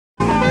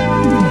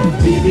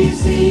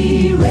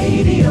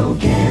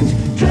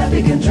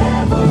traffic and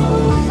travel.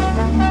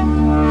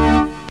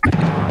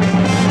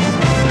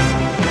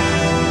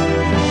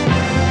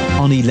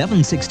 On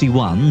 1161,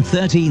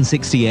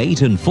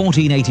 1368 and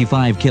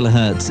 1485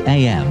 kHz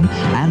AM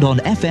and on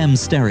FM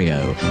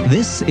stereo,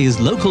 this is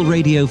local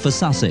radio for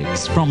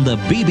Sussex from the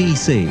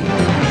BBC.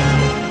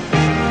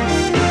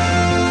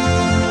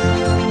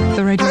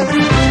 The radio.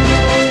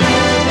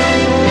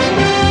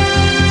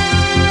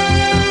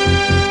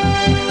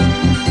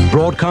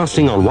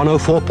 Broadcasting on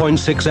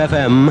 104.6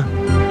 FM,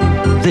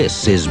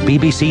 this is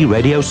BBC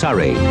Radio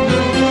Surrey.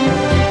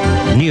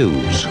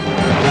 News.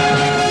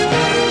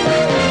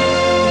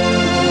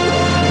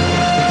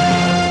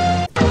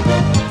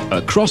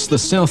 Across the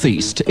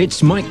southeast,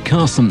 it's Mike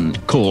Carson.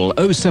 Call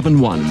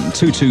 071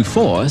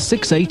 224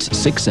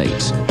 6868.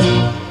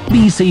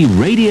 BBC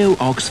Radio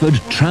Oxford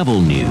Travel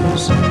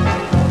News.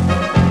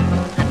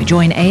 And we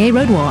join AA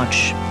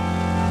Roadwatch.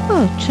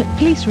 Oh,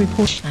 police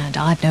report. And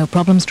I've no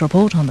problems to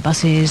report on the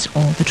buses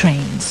or the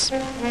trains.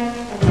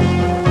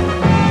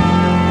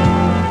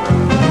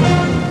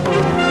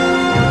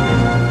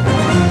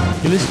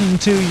 You're listening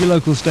to your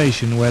local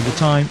station where the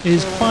time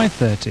is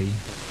 5:30.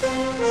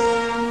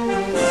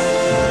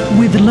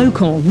 With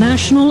local,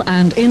 national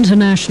and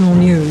international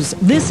news,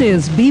 this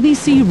is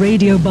BBC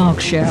Radio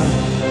Berkshire.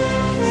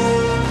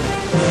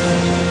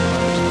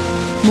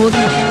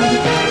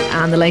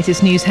 And the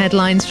latest news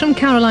headlines from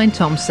Caroline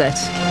Thompson.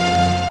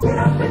 We're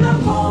up in the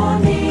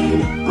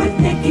morning with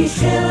Nikki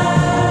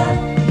Schiller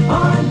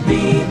on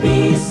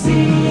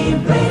BBC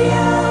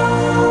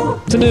Radio.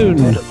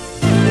 Afternoon.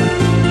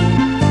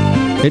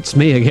 It's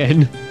me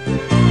again.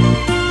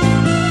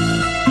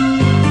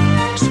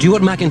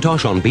 Stuart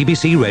McIntosh on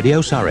BBC Radio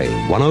Surrey,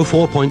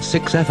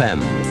 104.6 FM.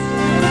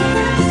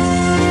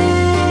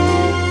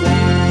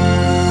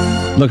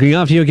 Looking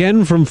after you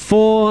again from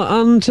 4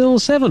 until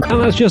 7.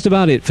 And that's just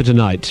about it for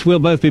tonight. We'll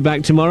both be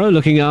back tomorrow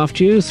looking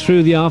after you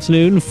through the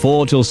afternoon,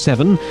 4 till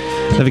 7.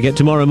 Don't forget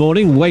tomorrow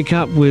morning, wake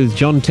up with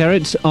John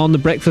Terrett on The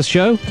Breakfast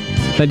Show.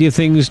 Plenty of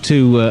things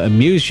to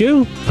amuse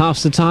you,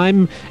 pass the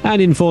time and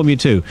inform you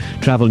too.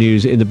 Travel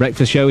news in The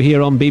Breakfast Show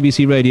here on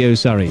BBC Radio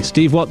Surrey.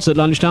 Steve Watts at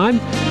lunchtime.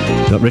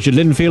 Got Richard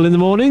Linfield in the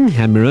morning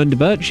and Miranda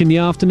Birch in the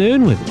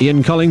afternoon with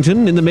Ian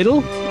Collington in the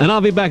middle. And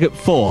I'll be back at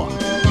 4.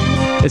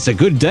 It's a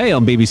good day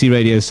on BBC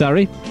Radio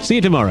Surrey. See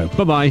you tomorrow.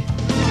 Bye-bye.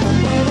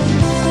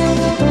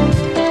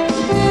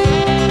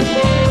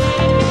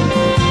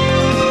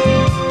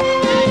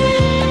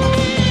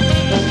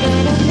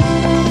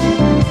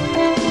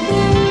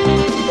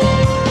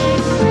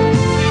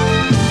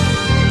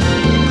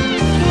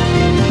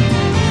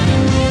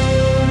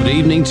 Good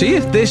evening to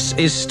you. This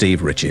is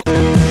Steve Richard.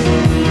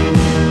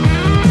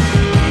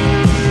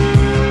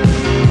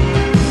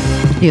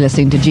 You're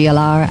listening to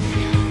GLR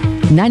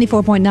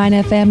 94.9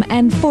 FM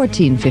and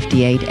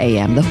 1458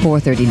 AM, the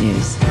 4:30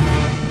 news.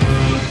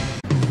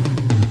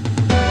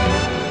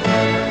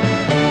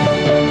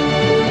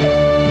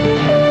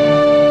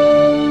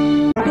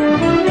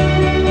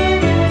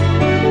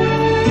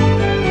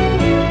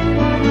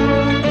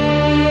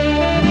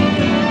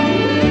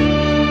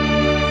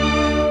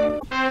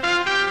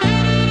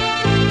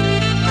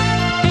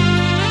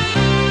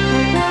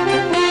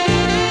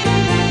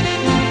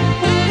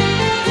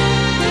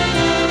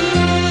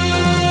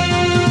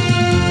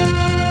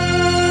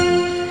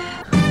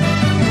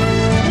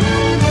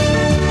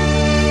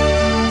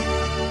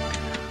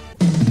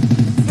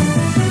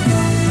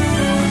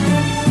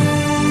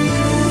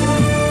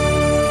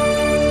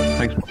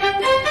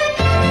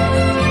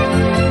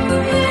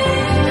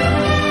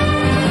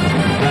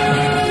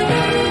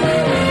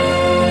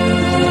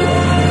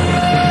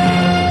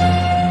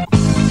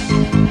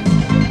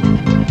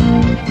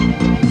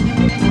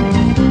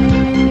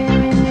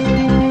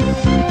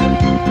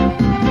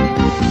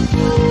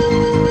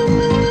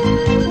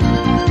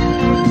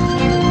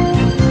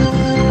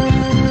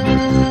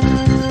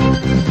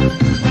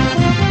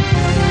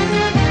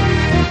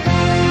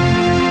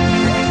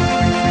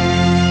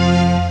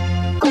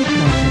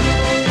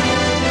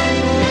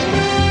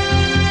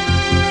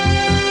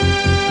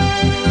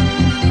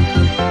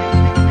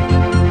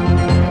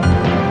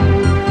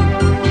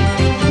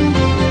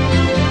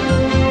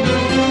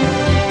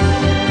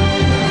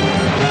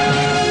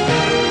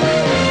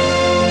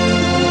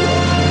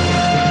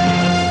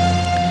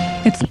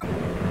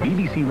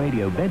 BBC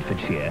Radio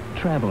Bedfordshire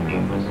Travel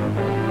News.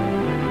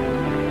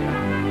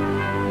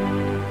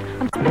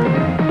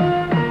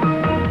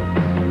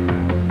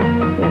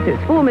 Yes,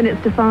 it's 4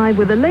 minutes to 5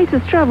 with the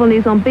latest travel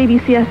news on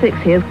BBC Essex.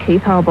 Here's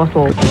Keith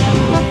Harbottle.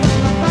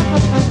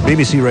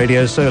 BBC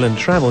Radio Solent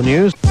Travel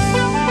News.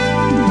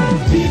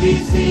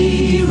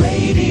 BBC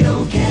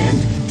Radio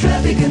Kent,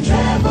 traffic and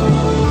travel.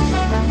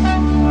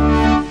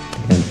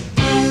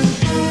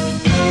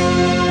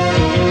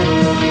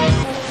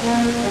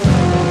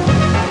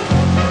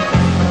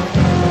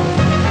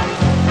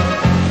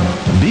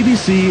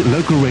 BBC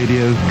Local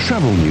Radio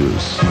Travel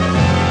News.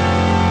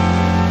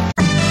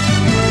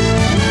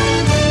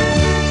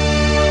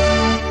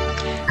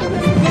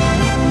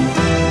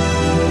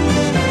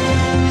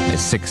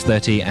 It's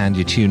 6:30 and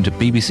you're tuned to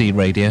BBC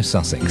Radio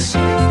Sussex.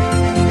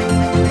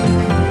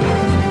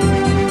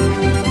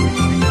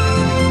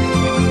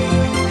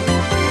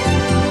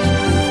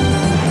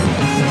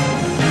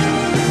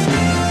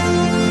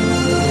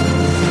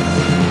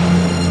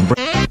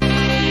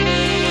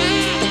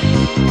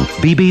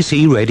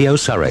 BBC Radio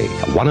Surrey,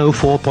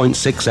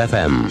 104.6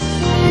 FM.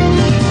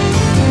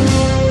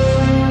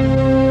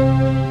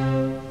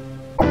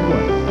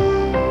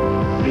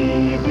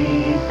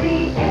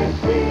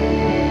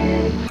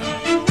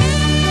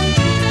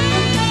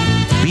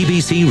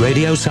 BBC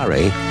Radio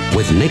Surrey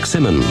with Nick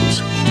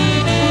Simmons.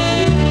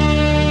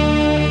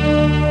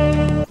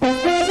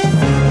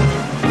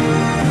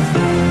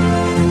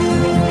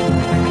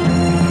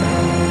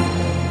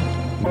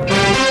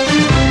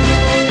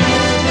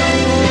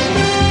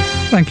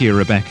 Thank you,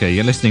 Rebecca.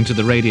 You're listening to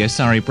the Radio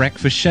Surrey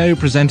Breakfast Show,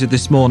 presented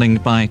this morning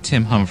by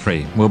Tim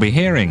Humphrey. We'll be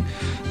hearing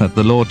that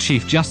the Lord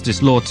Chief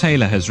Justice Lord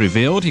Taylor has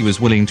revealed he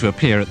was willing to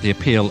appear at the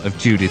appeal of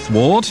Judith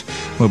Ward.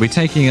 We'll be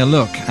taking a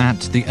look at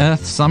the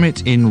Earth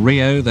Summit in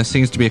Rio. There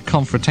seems to be a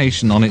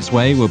confrontation on its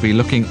way. We'll be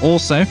looking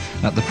also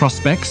at the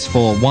prospects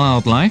for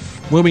wildlife.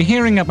 We'll be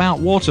hearing about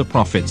water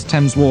profits,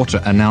 Thames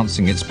Water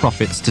announcing its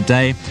profits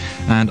today,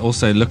 and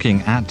also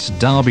looking at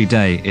Derby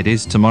Day. It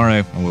is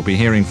tomorrow, and we'll be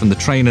hearing from the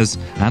trainers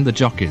and the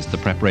jockeys the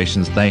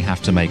preparations they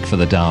have to make for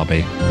the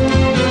Derby.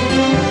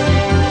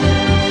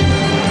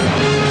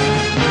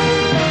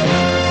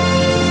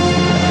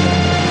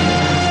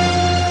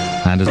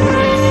 And as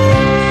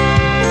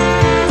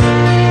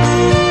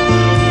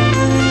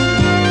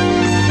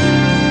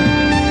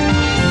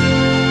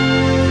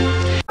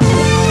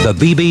The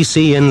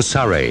BBC in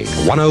Surrey,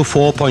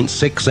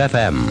 104.6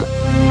 FM.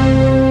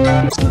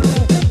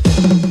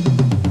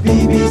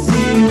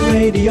 BBC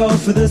Radio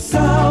for the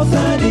South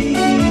and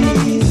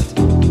East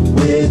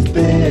with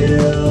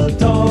Bill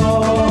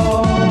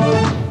Dog.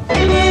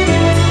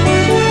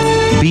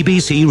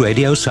 BBC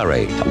Radio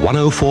Surrey,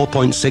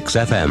 104.6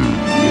 FM.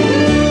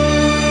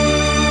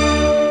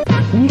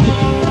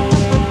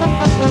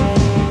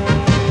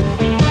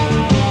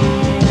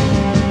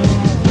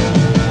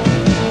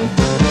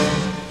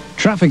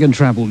 Traffic and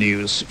travel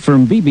news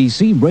from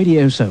BBC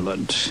Radio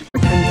Solent.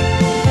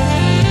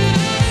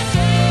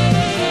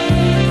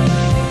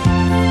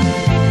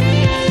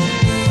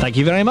 Thank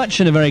you very much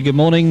and a very good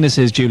morning. This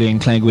is Julian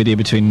Clegg with you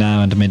between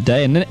now and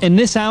midday. And in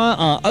this hour,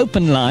 our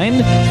open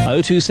line,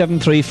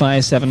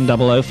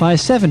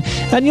 02735700057.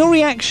 And your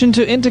reaction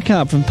to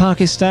Intercub from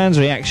Pakistan's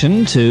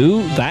reaction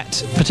to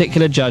that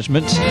particular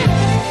judgment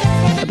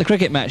at the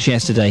cricket match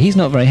yesterday. He's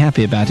not very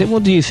happy about it.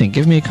 What do you think?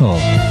 Give me a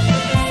call.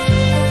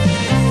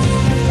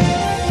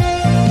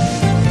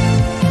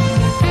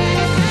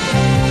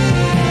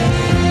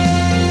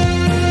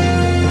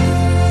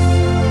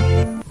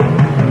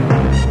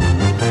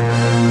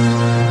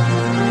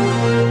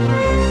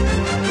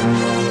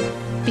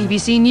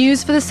 BBC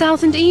News for the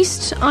South and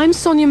East, I'm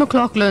Sonia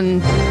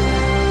McLaughlin.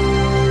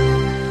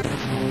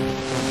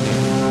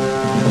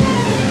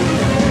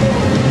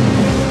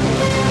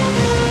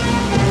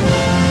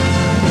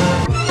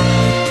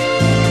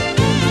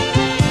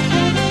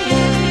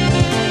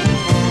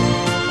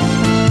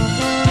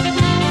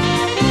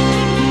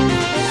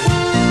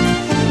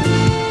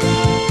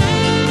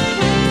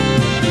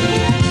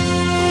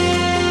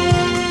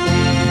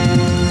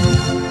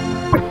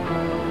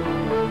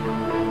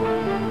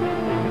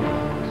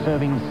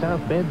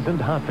 South Beds and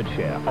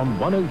Hertfordshire on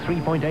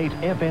 103.8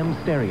 FM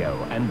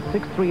stereo and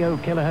 630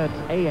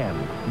 kilohertz AM.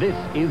 This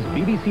is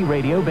BBC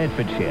Radio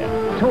Bedfordshire,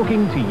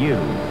 talking to you.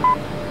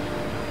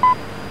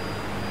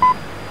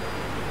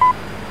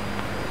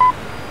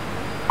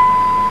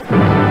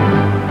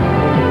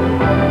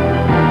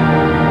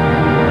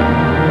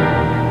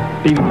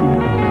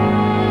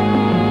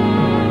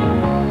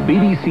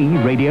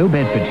 BBC Radio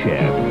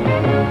Bedfordshire.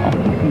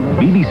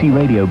 BBC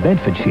Radio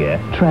Bedfordshire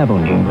Travel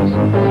News.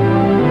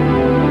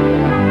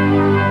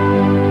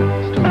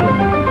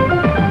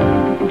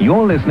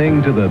 You're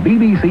listening to the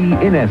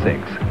BBC in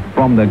Essex,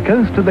 from the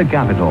coast to the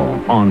capital,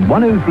 on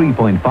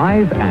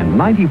 103.5 and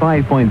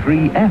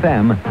 95.3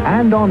 FM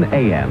and on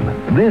AM.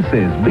 This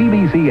is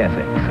BBC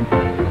Essex.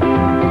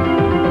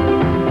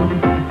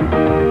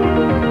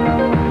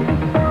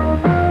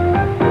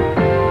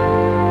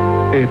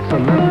 It's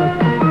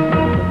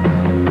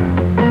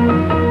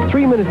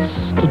 3 minutes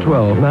to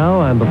 12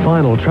 now, and the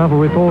final travel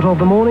report of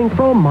the morning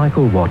from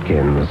Michael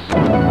Watkins.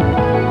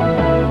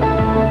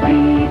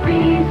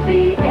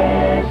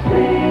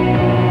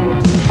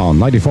 On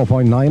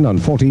 94.9 and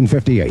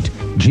 1458,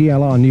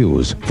 GLR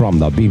News from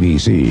the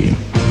BBC.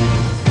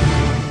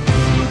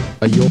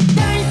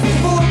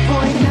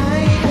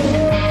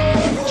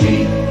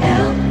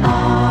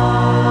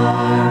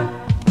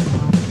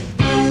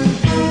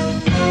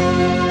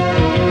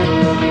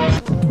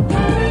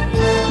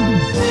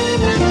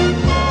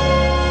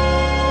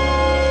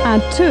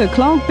 At 2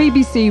 o'clock,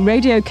 BBC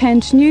Radio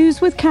Kent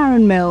News with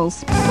Karen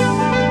Mills.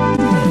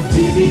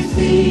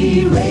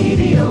 BBC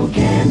Radio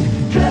Kent,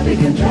 traffic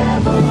and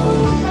travel.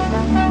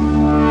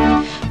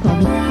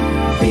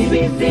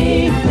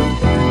 BBC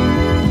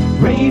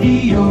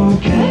Radio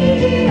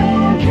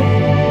Kent.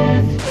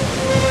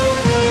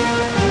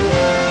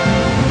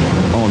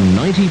 On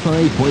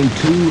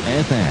 95.2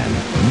 FM,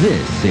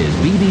 this is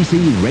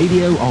BBC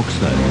Radio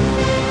Oxford.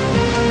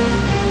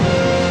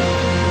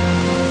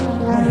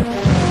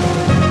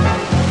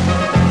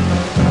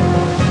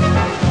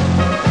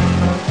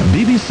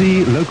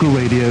 BBC Local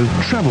Radio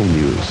Travel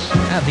News.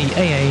 At the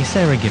AA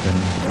Sarah Gibbon.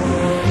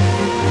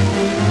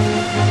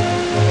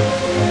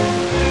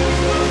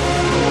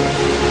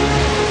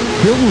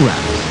 Bill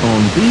Raps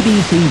on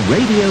BBC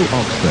Radio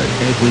Oxford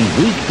every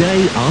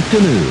weekday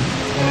afternoon.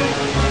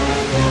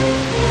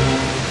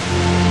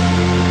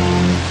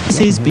 This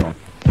is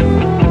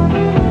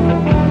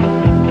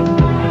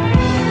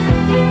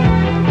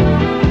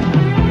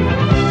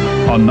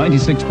On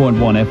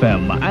 96.1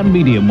 FM and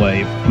medium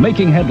wave,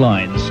 making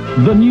headlines,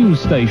 the news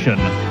station,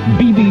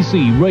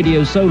 BBC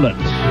Radio Solent.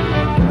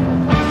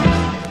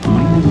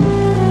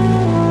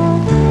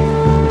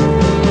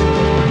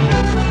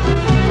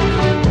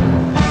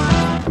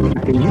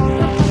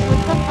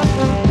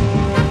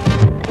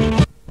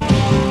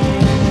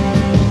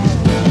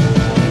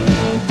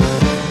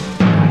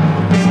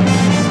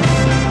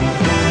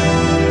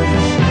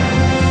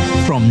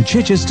 From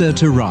Chichester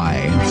to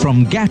Rye,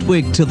 from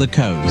Gatwick to the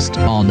coast,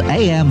 on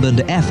AM and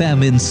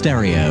FM in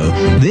stereo,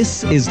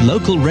 this is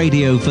local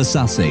radio for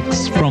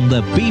Sussex from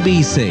the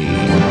BBC.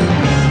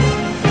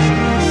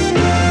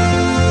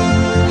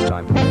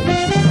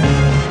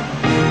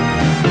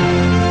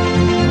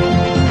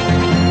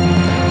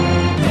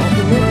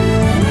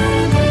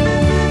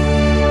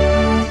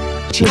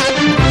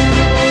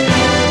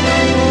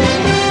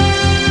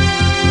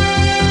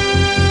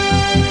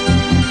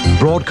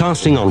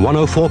 Broadcasting on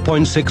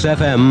 104.6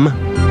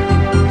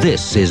 FM,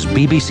 this is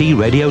BBC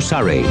Radio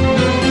Surrey.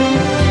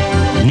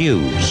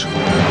 News.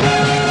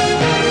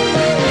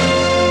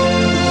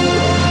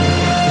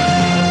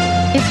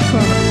 It's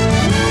from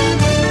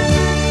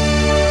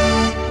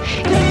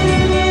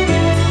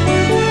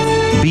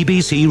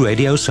BBC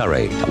Radio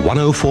Surrey,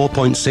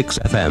 104.6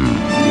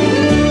 FM.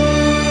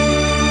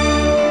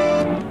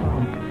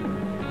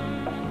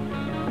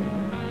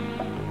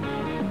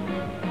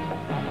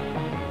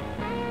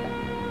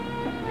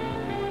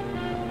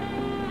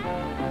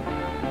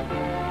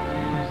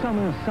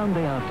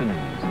 Sunday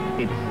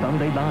afternoons, it's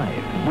Sunday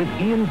Live with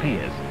Ian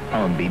Pearce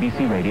on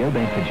BBC Radio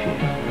Bedfordshire.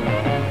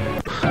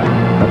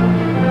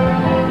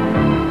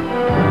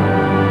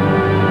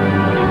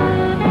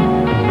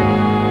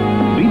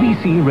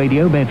 BBC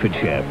Radio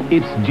Bedfordshire,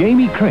 it's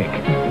Jamie Crick.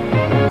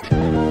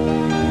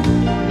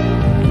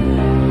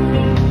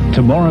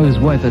 Tomorrow's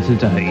weather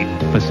today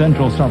for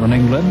central southern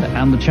England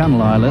and the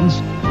Channel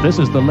Islands. This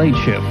is the Late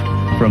Shift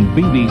from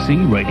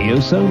BBC Radio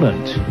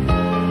Solent.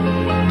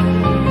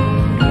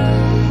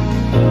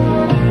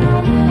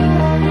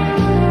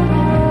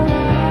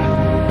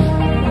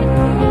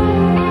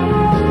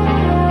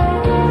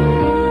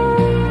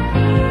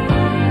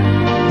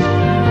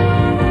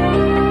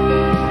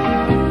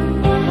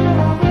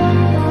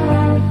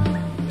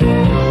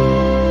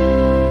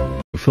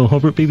 Phil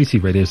Hobbert,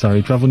 BBC Radio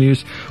Surrey Travel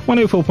News,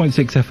 104.6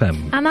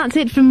 FM. And that's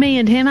it from me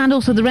and him and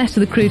also the rest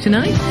of the crew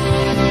tonight.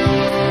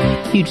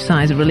 Huge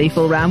sighs of relief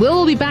all round. We'll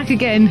all be back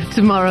again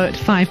tomorrow at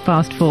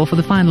 4:05 for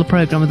the final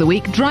programme of the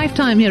week. Drive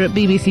time here at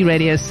BBC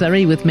Radio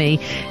Surrey with me,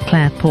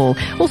 Claire Paul.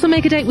 Also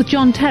make a date with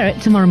John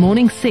Terrett tomorrow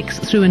morning, 6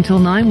 through until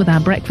 9 with our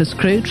breakfast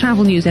crew.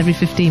 Travel news every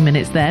 15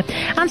 minutes there.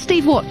 And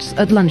Steve Watts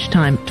at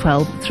lunchtime,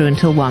 12 through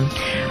until 1.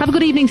 Have a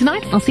good evening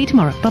tonight. I'll see you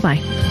tomorrow.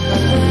 Bye-bye.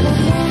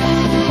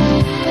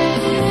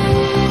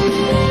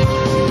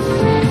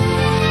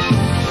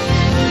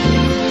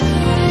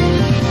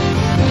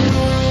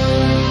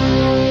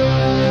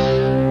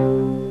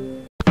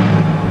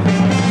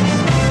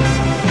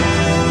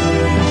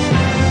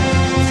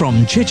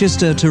 From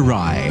Chichester to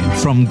Rye,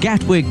 from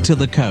Gatwick to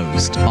the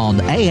coast, on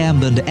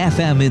AM and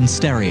FM in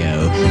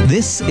stereo,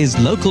 this is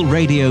local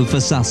radio for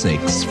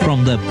Sussex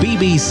from the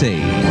BBC.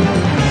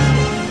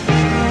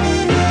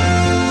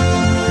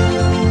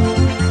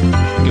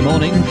 Good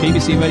morning,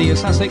 BBC Radio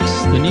Sussex,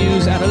 the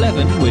news at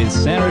 11 with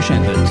Sarah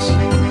Shepherd.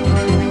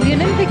 The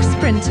Olympic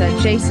sprinter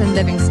Jason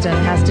Livingston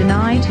has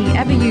denied he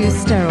ever used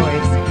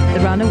steroids. The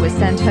runner was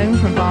sent home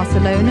from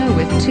Barcelona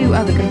with 2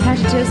 other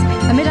competitors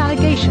amid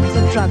allegations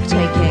of drug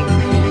taking.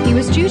 He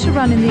was due to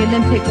run in the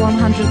Olympic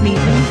 100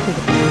 metres.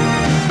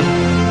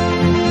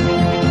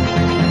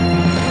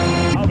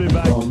 I'll be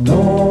back. From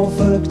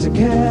Norfolk to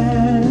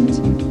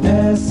Kent,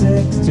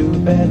 Essex to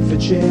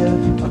Bedfordshire,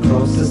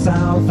 across the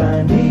south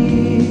and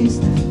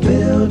east,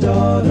 Bill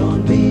Dodd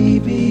on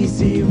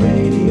BBC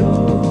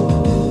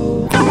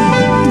Radio.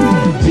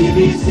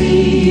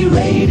 BBC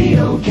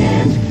Radio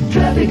Kent,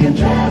 traffic and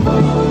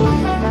travel.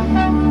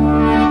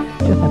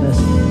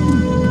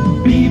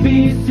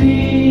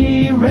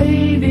 BBC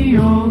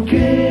Radio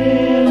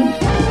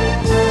Kent.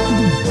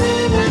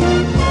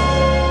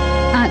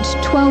 At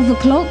 12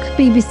 o'clock,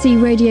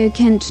 BBC Radio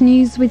Kent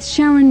News with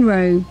Sharon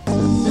Rowe.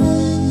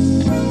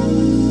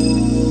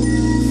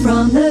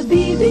 From the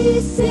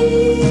BBC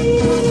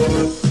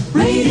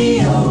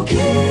Radio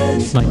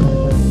Kent.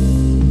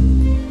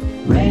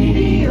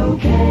 Radio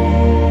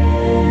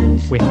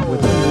Kent.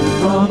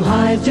 From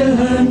Hythe to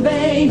Herne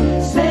Bay,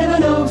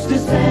 Sevenoaks to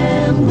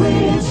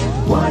Sandwich.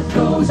 What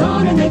goes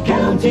on in the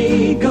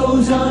county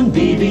goes on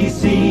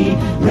BBC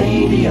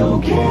Radio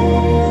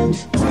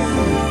Kent.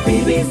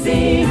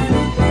 BBC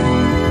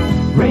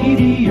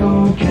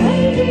Radio Kent.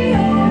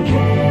 Radio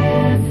Kent.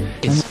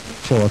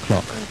 4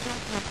 o'clock.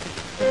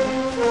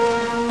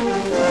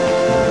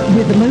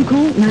 With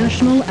local,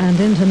 national and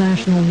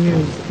international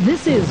news,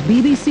 this is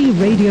BBC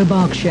Radio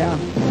Berkshire.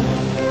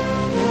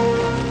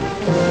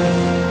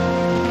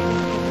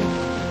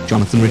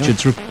 Jonathan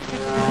Richards.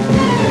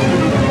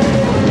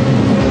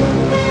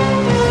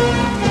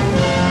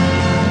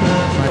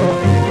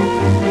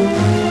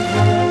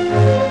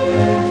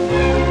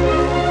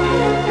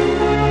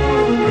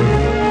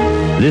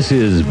 This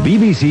is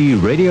BBC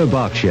Radio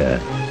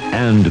Berkshire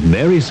and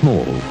Mary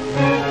Small.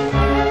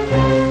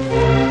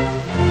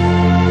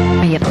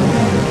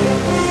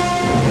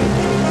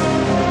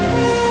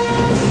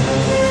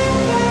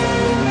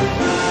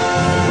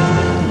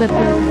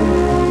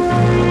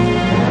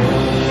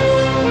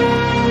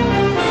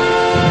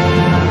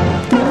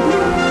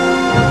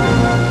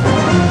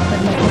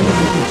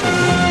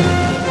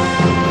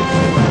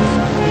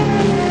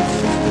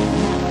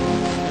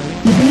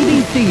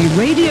 BBC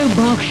Radio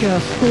Berkshire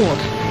Sport.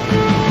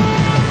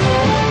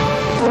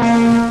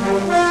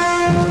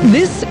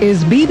 This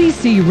is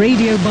BBC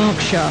Radio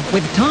Berkshire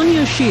with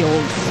Tanya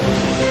Shields.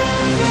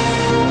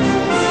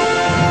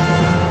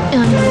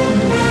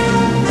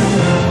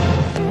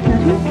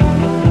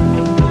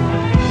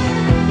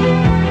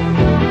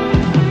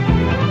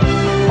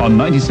 On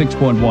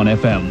 96.1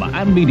 FM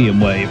and medium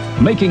wave,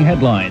 making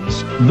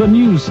headlines, the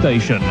news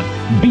station,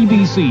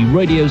 BBC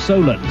Radio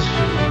Solent.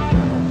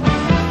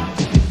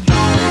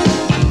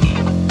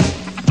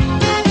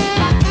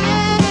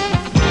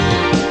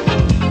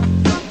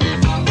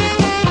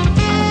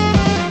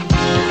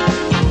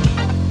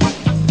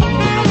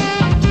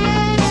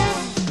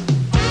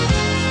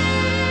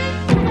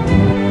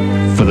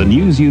 For the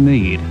news you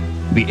need,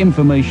 the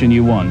information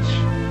you want,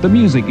 the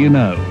music you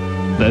know,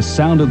 the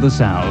sound of the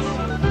South.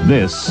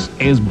 This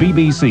is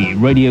BBC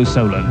Radio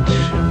Solent.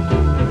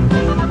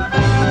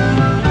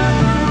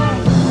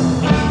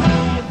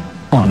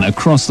 On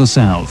Across the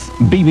South,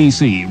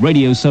 BBC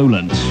Radio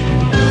Solent.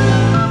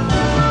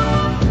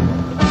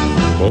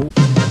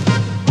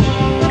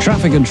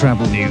 Traffic and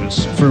travel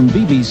news from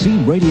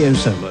BBC Radio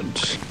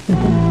Solent.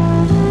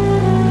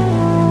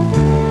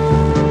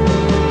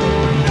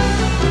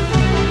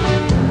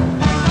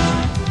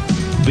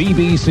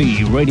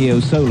 BBC Radio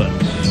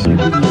Solent.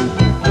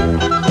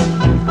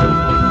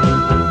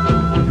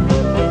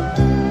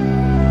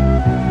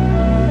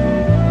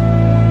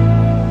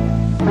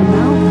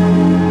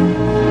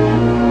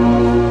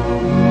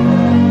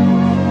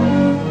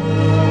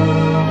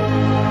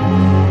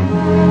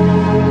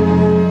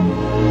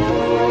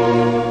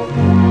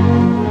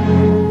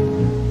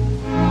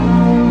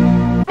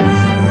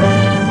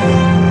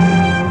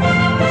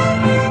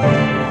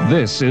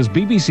 This is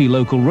BBC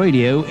Local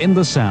Radio in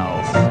the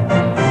South.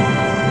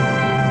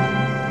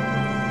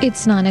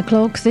 It's 9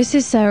 o'clock. This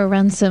is Sarah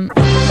Ransom.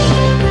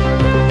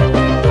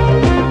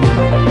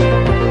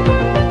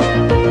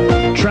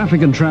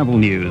 Traffic and travel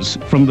news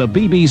from the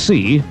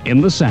BBC in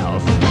the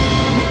South.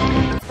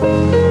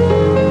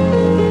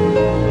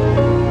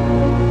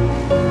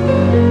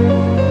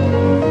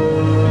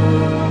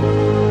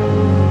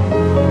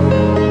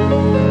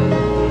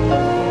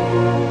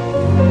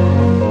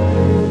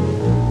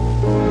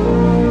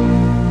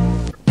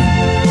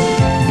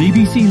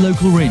 BBC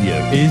Local Radio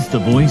is the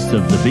voice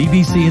of the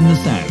BBC in the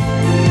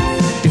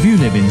South. If you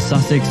live in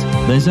Sussex,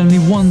 there's only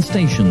one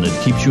station that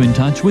keeps you in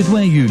touch with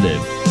where you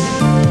live.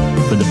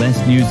 For the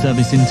best news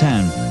service in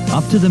town,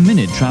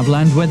 up-to-the-minute travel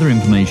and weather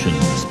information,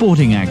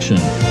 sporting action,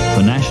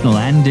 for national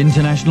and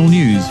international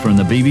news from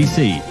the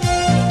BBC.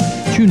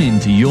 Tune in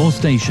to your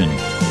station,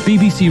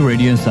 BBC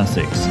Radio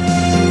Sussex.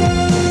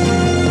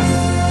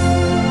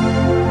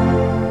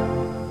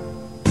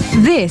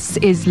 This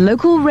is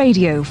local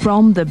radio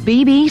from the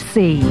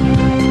BBC.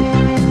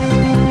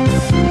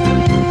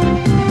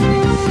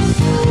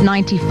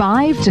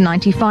 95 to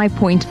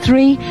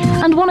 95.3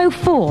 and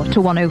 104 to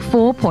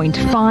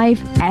 104.5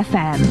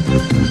 FM.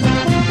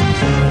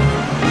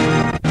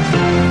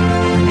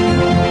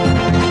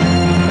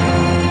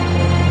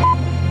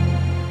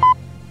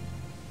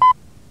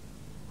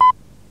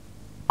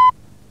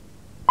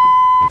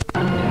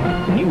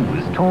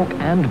 Talk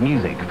and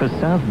music for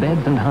South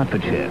Beds and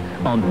Hertfordshire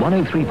on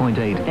 103.8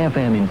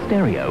 FM in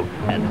stereo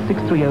and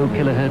 630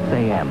 kilohertz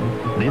AM.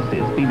 This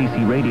is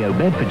BBC Radio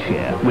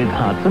Bedfordshire with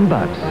Hearts and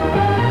Bucks.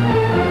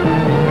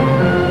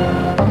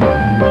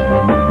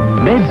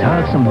 Beds,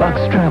 Hearts and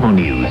Bucks travel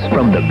news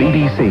from the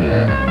BBC.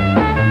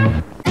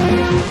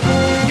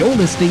 You're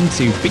listening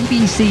to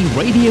BBC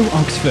Radio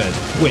Oxford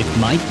with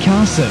Mike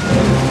Carson.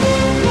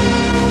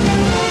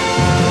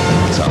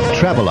 Some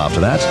travel after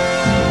that.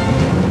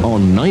 On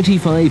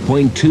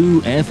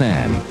 95.2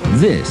 FM,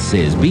 this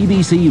is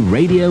BBC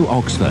Radio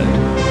Oxford.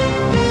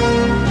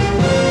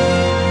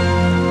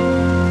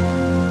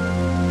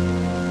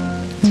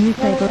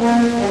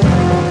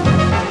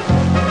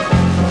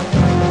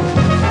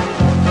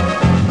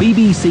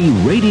 BBC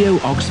Radio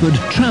Oxford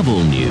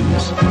travel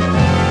news.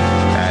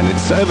 And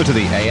it's over to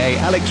the AA,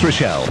 Alex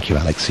Rochelle. Thank you,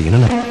 Alex. See you in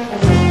a minute.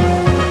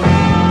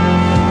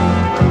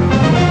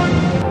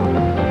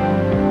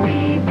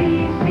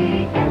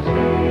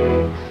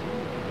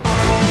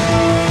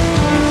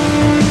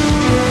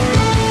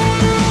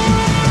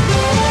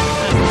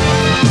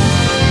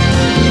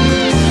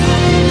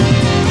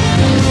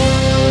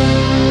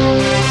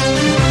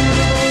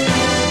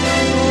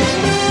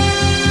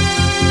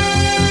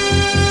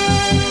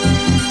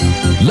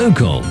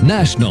 Local,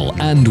 national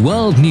and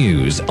world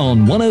news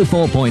on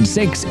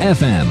 104.6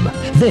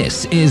 FM.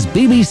 This is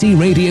BBC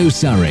Radio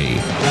Surrey.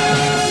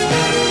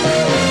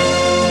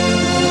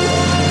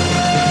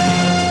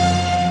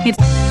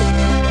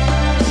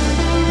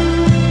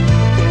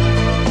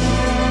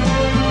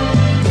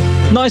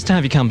 Nice to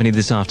have your company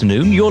this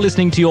afternoon. You're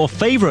listening to your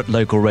favourite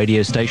local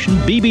radio station,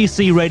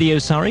 BBC Radio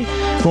Surrey,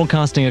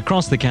 broadcasting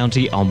across the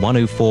county on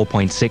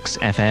 104.6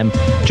 FM.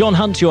 John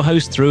Hunt, your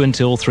host, through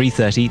until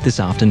 3:30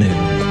 this afternoon.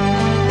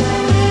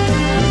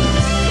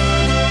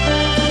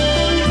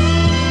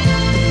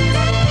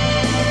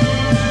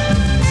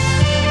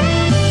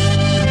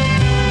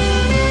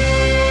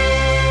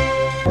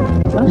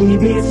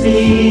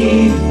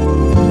 BBC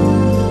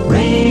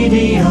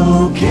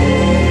Radio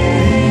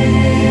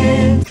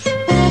Kent.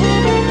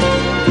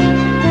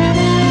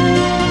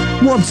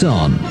 What's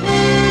on?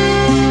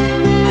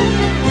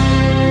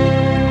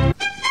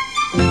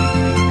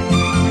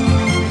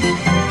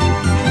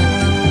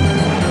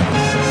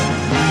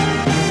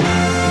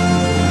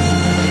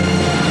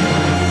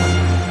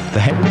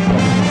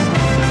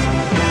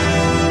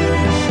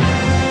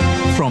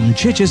 From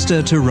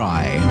Chichester to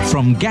Rye,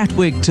 from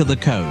Gatwick to the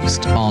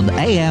coast, on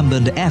AM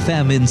and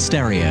FM in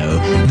stereo,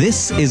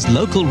 this is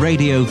local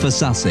radio for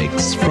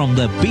Sussex from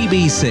the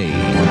BBC.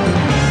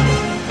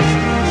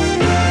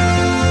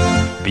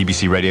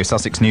 BBC Radio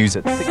Sussex News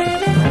at 6.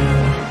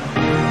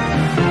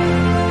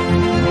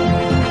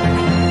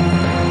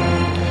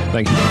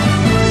 Thank you.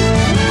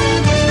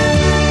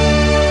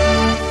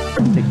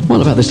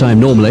 Well, about this time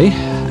normally,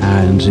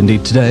 and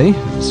indeed today,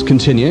 let's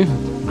continue.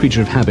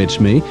 Creature of habit,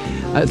 me.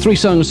 3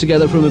 songs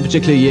together from a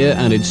particular year,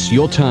 and it's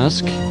your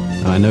task,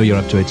 I know you're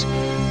up to it,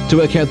 to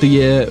work out the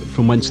year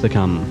from whence they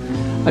come.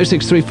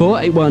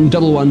 0634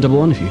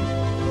 811111 if you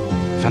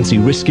fancy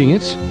risking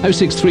it.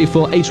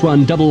 0634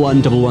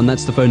 811111,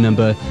 that's the phone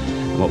number.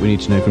 And what we need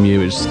to know from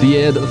you is the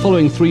year that the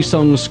following 3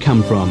 songs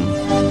come from.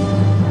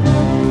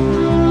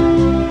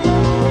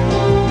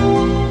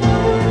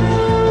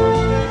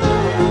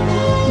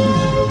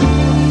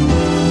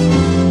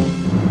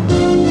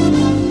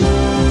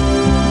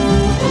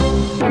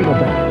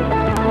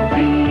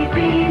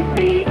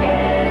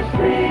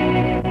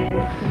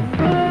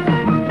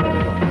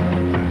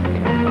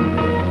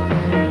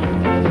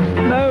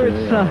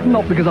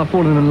 Not because I've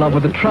fallen in love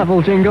with the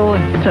travel jingle.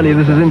 I tell you,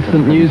 this is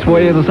instant news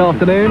for you this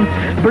afternoon.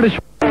 British...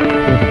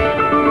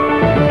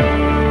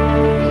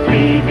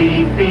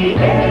 BBC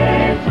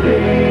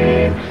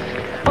Essex.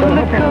 On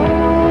the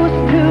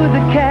coast to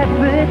the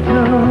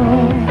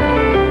capital.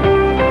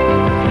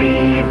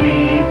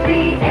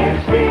 BBC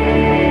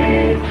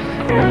Essex.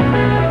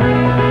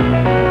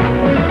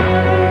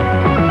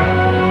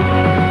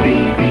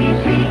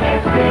 BBC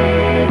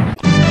Essex.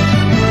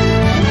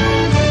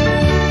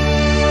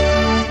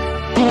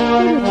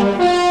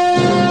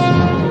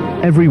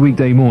 Every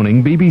weekday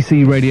morning,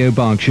 BBC Radio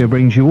Berkshire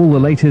brings you all the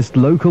latest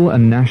local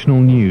and national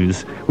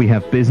news. We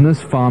have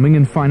business, farming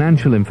and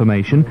financial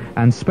information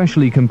and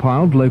specially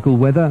compiled local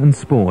weather and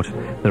sport.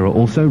 There are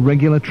also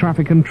regular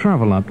traffic and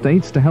travel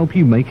updates to help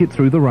you make it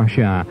through the rush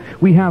hour.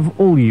 We have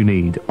all you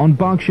need on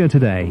Berkshire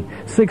Today,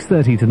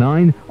 6:30 to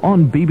 9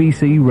 on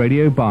BBC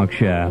Radio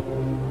Berkshire.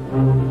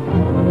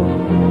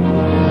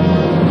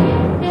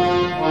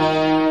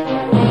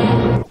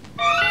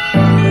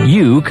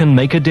 You can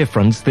make a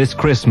difference this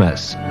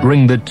Christmas.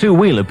 Ring the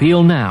two-wheel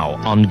appeal now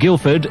on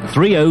Guildford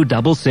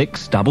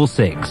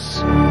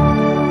 306666.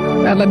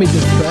 And let me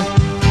just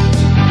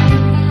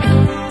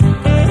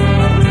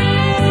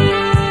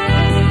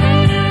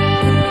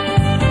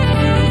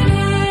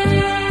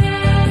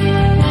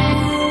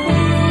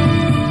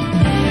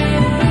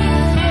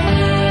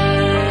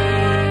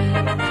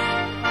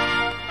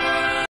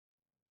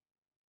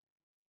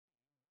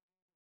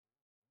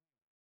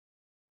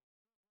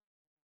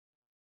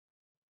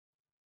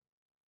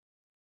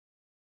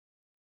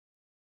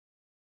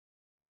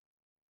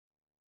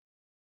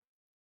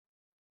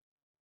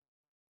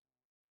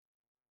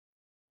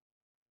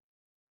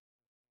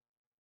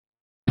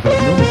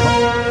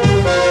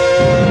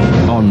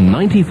On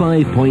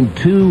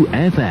 95.2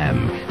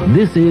 FM,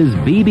 this is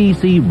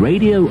BBC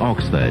Radio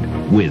Oxford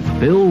with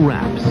Phil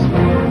Rapps.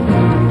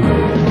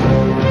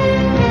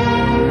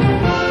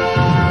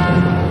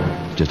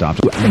 just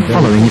after...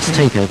 Following its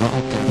takeover.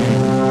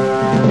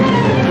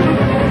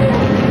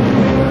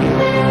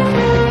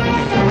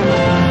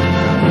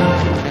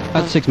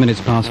 At 6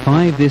 minutes past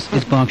 5, this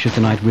is Berkshire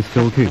Tonight with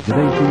Phil Coote.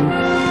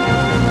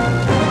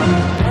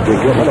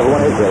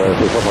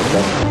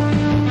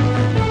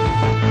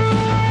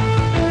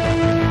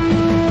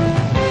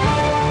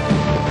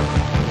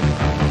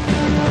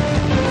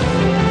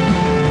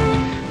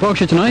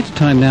 Berkshire Tonight,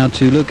 time now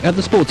to look at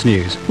the sports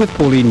news with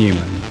Pauline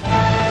Newman.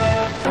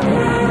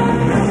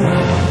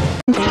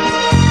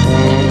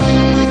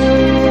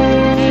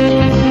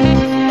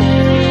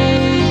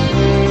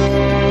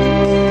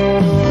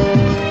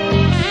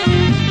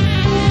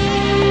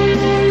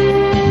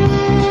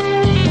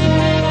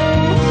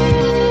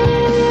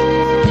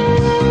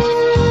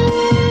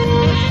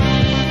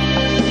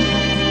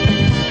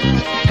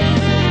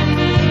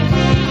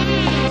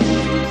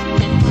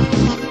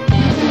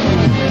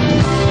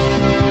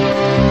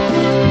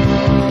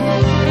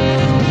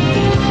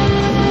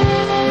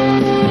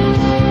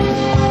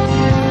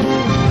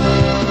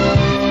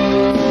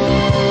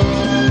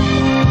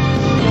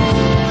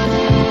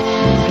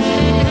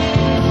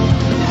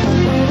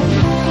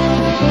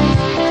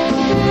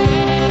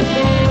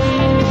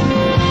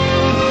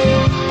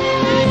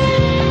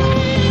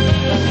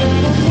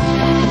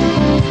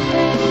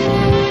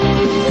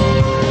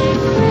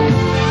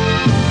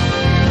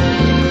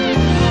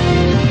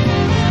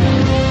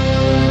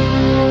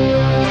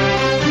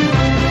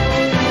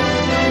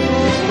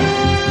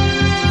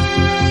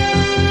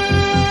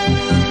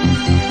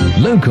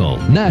 Local,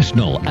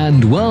 national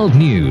and world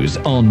news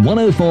on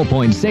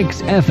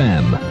 104.6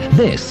 FM.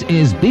 This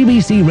is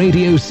BBC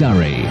Radio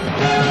Surrey.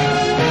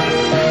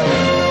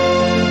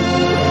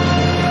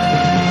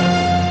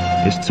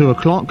 It's 2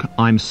 o'clock.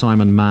 I'm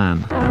Simon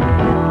Mann.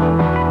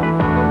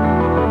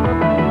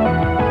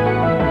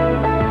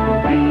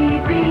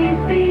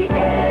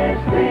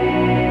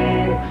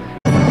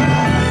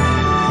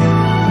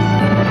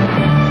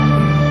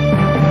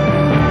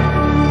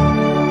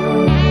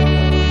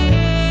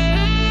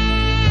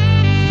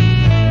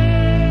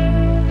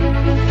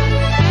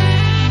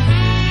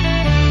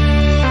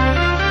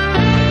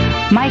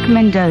 Mike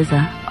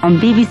Mendoza on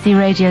BBC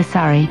Radio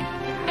Surrey.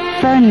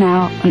 Phone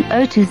now on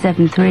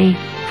 0273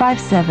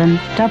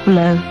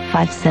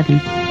 570057.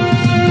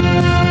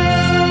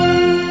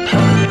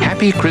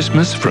 Happy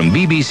Christmas from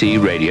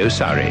BBC Radio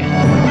Surrey.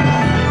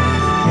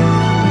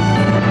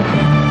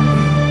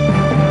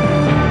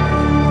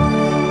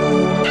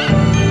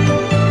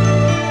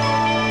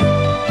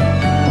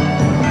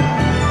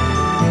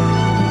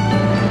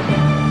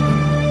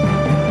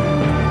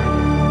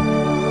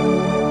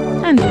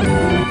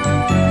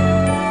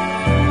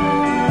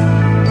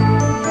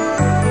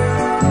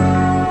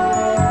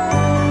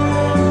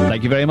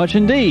 Thank you very much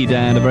indeed,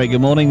 and a very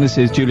good morning. This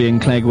is Julian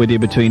Clegg with you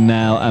between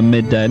now and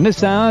midday. In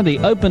this hour, the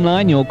open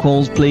line, your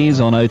calls please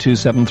on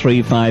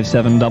 0273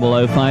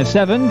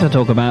 570057 to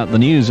talk about the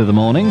news of the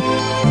morning.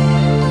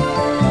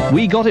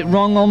 We got it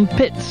wrong on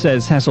Pitt,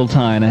 says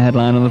Heseltine, a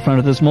headline on the front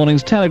of this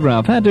morning's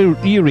Telegraph. How do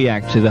you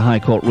react to the High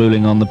Court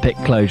ruling on the Pitt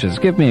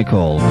closures? Give me a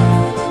call.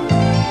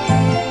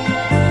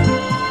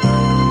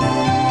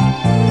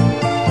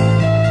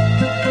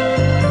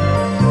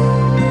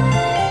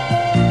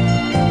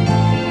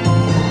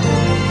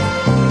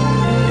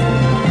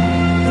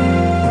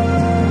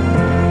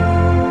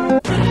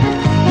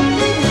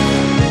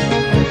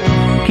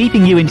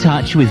 Keeping you in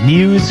touch with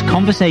news,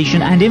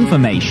 conversation and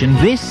information,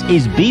 this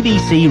is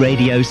BBC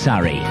Radio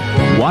Surrey,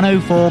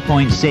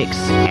 104.6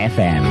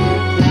 FM.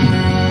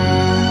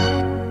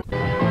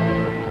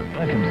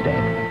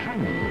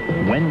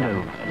 Berkhamsted,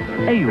 Wendover,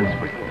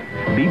 Aylesbury,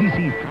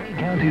 BBC Three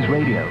Counties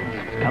Radio,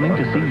 coming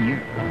to see you.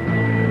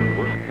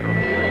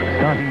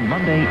 Starting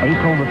Monday,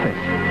 April the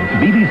 5th,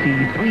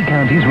 BBC Three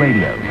Counties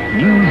Radio,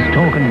 news,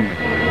 talk and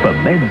for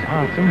beds,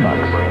 hearts and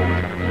bucks.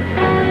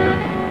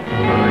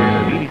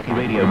 BBC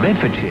Radio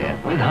Bedfordshire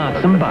with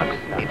Hearts and Bucks.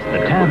 It's the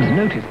Tabs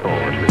notice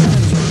board.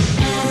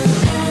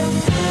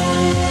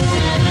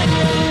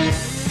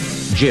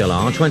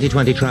 GLR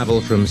 2020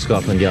 travel from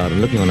Scotland Yard.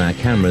 And looking on our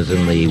cameras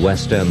in the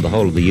West End, the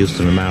whole of the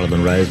Euston and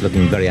Marylebone Roads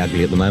looking very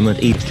ugly at the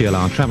moment. Each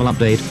GLR travel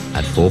update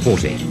at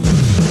 4:40.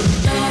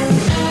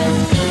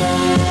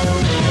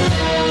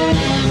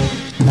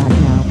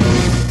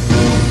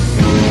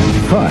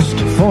 First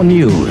for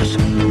news,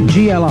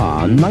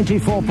 GLR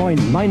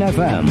 94.9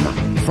 FM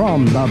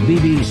from the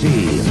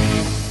BBC.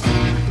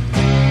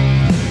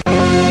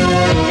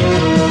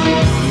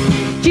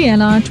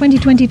 GLR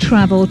 2020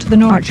 travel to the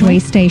Archway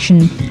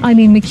Station.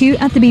 Eileen McHugh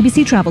at the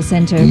BBC Travel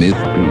Centre.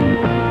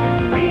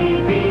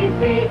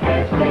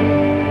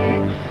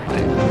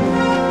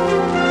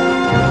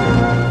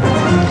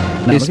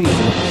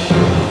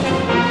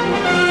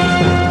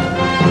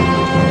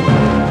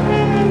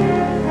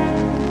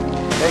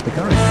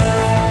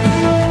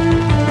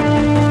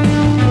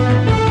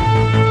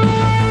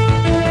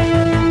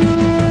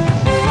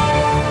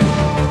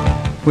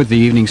 With the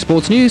evening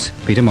sports news,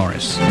 Peter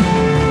Morris.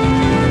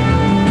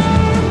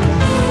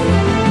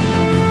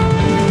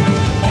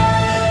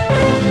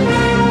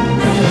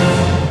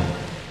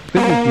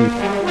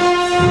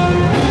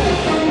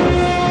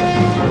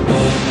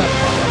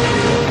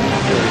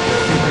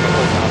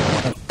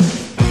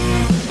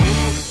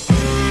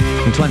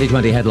 And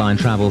 2020 headline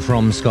travel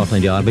from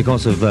Scotland Yard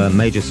because of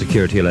major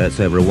security alerts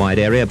over a wide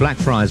area.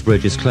 Blackfriars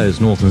Bridge is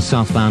closed north and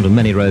southbound and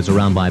many roads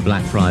around by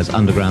Blackfriars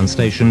Underground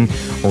Station.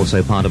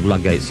 Also part of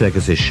Ludgate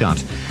Circus is shut.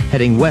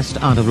 Heading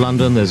west out of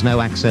London, there's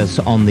no access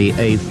on the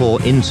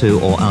A4 into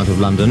or out of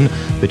London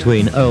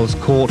between Earl's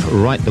Court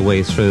right the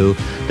way through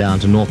down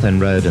to North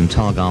End Road and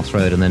Targarth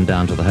Road and then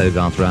down to the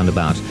Hogarth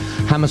roundabout.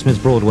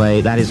 Hammersmith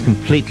Broadway, that is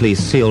completely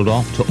sealed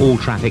off to all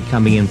traffic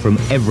coming in from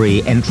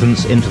every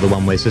entrance into the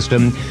one-way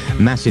system.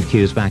 Massive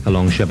queues back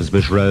along Shepherd's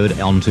Bush Road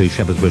onto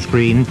Shepherd's Bush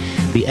Green.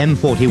 The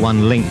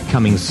M41 link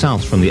coming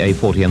south from the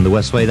A40 and the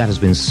Westway, that has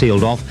been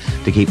sealed off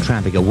to keep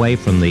traffic away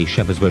from the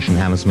Shepherd's Bush and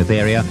Hammersmith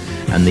area.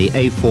 And the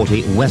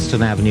A40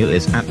 Western Avenue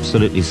is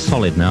absolutely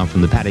solid now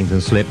from the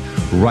Paddington Slip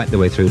right the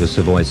way through to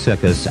Savoy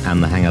Circus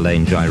and the Hanger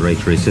Lane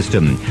gyratory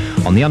system.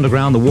 On the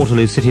Underground, the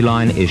Waterloo City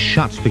line is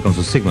shut because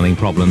of signalling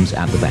problems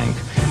at the bank.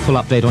 Full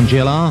update on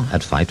GLR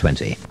at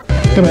 5:20.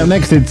 Coming up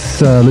next,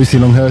 it's Lucy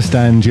Longhurst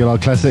and GLR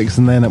Classics,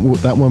 and then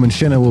that woman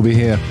Shinner will be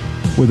here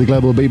with the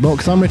Global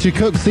Beatbox. I'm Richard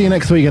Cook. See you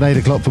next week at 8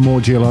 o'clock for more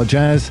GLR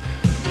Jazz.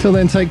 Till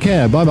then, take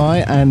care.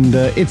 Bye-bye, and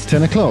it's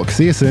 10 o'clock.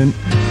 See you soon.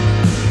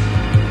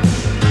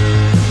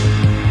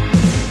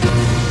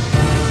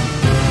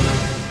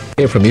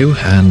 Hear from you,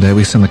 and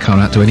we send the car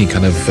out to any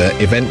kind of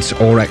event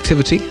or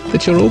activity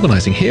that you're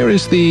organising. Here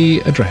is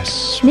the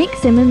address. Nick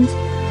Simmons,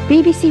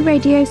 BBC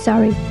Radio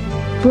Surrey,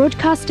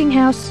 Broadcasting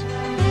House,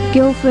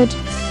 Guildford,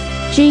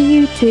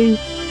 GU2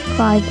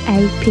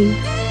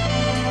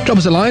 5AP. Drop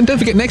us a line. Don't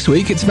forget, next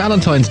week it's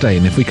Valentine's Day,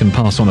 and if we can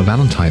pass on a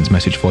Valentine's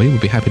message for you, we'd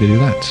be happy to do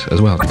that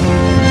as well.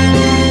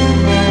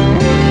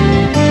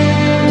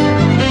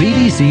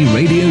 BBC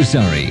Radio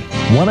Surrey,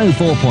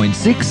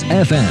 104.6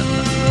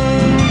 FM.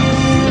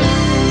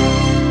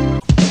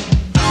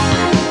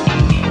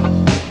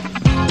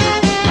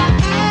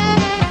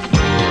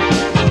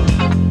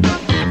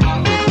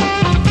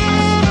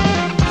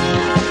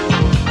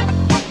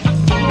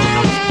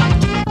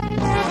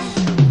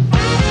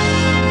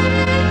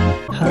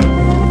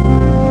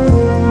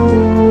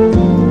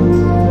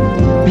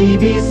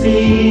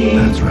 BBC.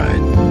 That's right.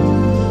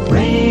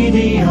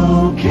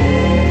 Radio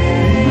Kent.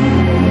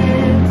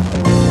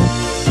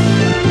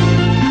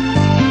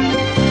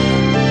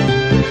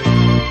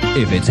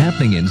 If it's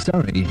happening in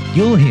Surrey,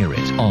 you'll hear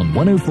it on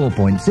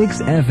 104.6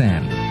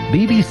 FM.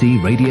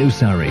 BBC Radio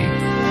Surrey.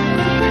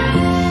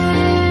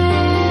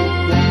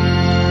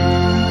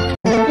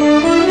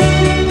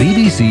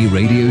 BBC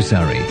Radio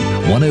Surrey,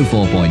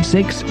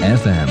 104.6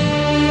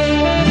 FM.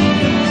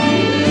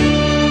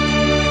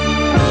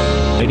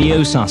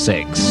 Radio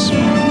Sussex.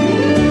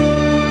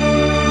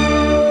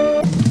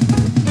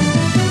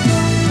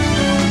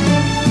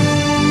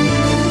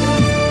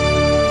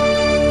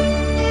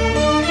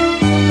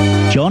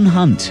 John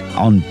Hunt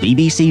on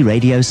BBC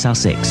Radio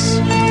Sussex.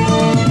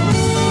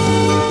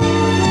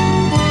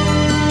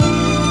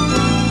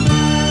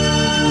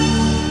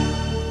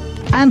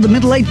 And the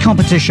Middle 8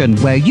 competition,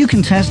 where you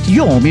can test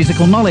your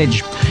musical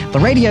knowledge. The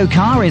radio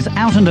car is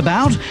out and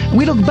about.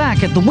 We look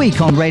back at the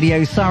week on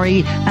Radio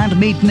Surrey and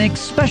meet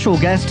Nick's special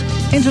guest,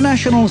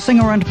 international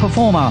singer and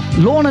performer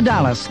Lorna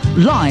Dallas,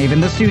 live in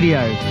the studio.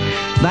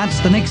 That's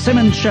the Nick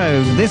Simmons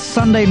Show, this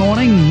Sunday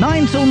morning,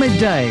 9 till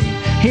midday,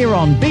 here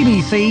on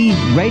BBC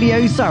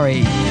Radio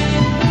Surrey.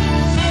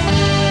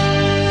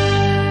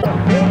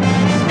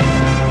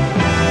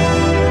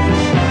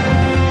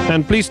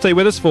 And please stay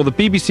with us for the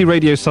BBC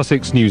Radio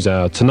Sussex News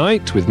Hour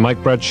tonight with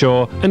Mike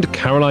Bradshaw and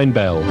Caroline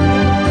Bell.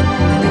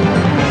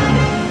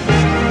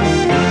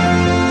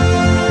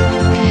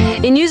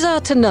 In News Hour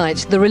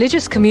tonight, the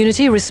religious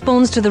community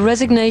responds to the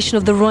resignation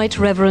of the Right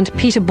Reverend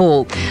Peter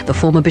Ball, the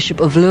former Bishop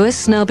of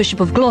Lewes, now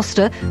Bishop of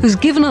Gloucester, who's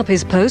given up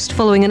his post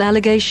following an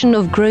allegation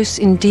of gross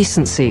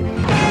indecency.